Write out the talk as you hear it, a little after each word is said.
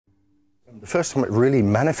The first time it really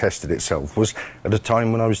manifested itself was at a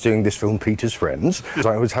time when I was doing this film, Peter's Friends.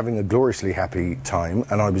 I was having a gloriously happy time,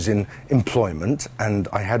 and I was in employment, and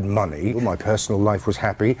I had money. My personal life was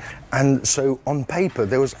happy, and so on paper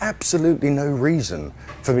there was absolutely no reason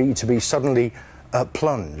for me to be suddenly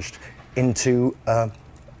plunged into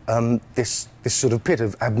this sort of pit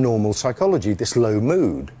of abnormal psychology, this low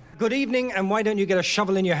mood. Good evening, and why don't you get a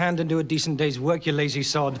shovel in your hand and do a decent day's work, you lazy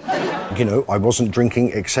sod? You know, I wasn't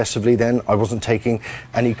drinking excessively then. I wasn't taking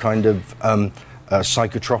any kind of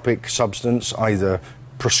psychotropic substance, either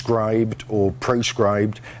prescribed or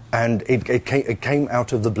proscribed, and it came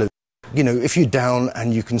out of the blue. You know, if you're down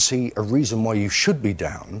and you can see a reason why you should be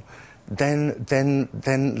down, then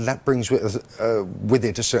that brings with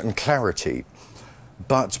it a certain clarity.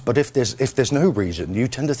 But if there's no reason, you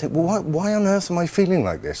tend to think, well, why on earth am I feeling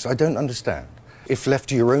like this? I don't understand. If left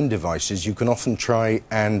to your own devices, you can often try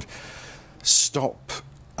and stop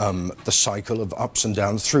the cycle of ups and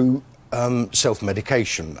downs through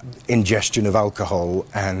self-medication, ingestion of alcohol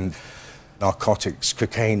and narcotics,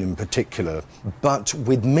 cocaine in particular. But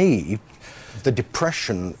with me, the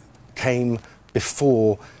depression came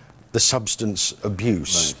before the substance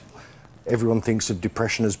abuse. Right. Everyone thinks of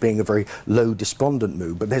depression as being a very low, despondent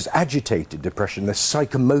mood, but there's agitated depression, there's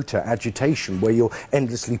psychomotor agitation, where you're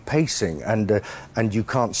endlessly pacing and you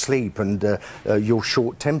can't sleep and you're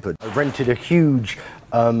short-tempered. I rented a huge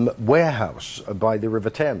warehouse by the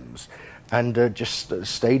River Thames and just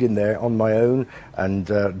stayed in there on my own and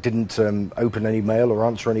didn't open any mail or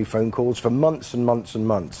answer any phone calls for months and months and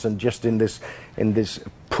months, and just in this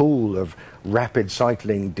pool of rapid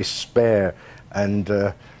cycling despair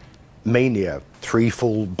and mania, 3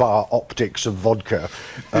 full bar optics of vodka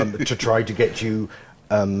to try to get you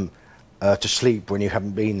to sleep when you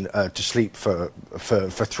haven't been to sleep for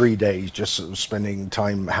 3 days, just sort of spending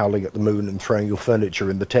time howling at the moon and throwing your furniture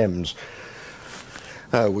in the Thames.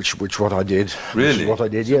 Which what I did. Really? What I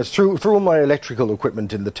did, yes. Threw all my electrical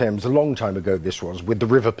equipment in the Thames a long time ago, this was, with the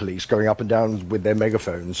river police going up and down with their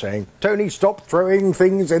megaphones saying, "Tony, stop throwing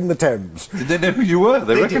things in the Thames." Did they know who you were?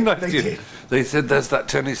 They recognised you. Did. They said, "There's that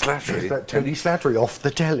Tony Slattery." There's that Tony Slattery off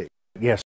the telly. Yes.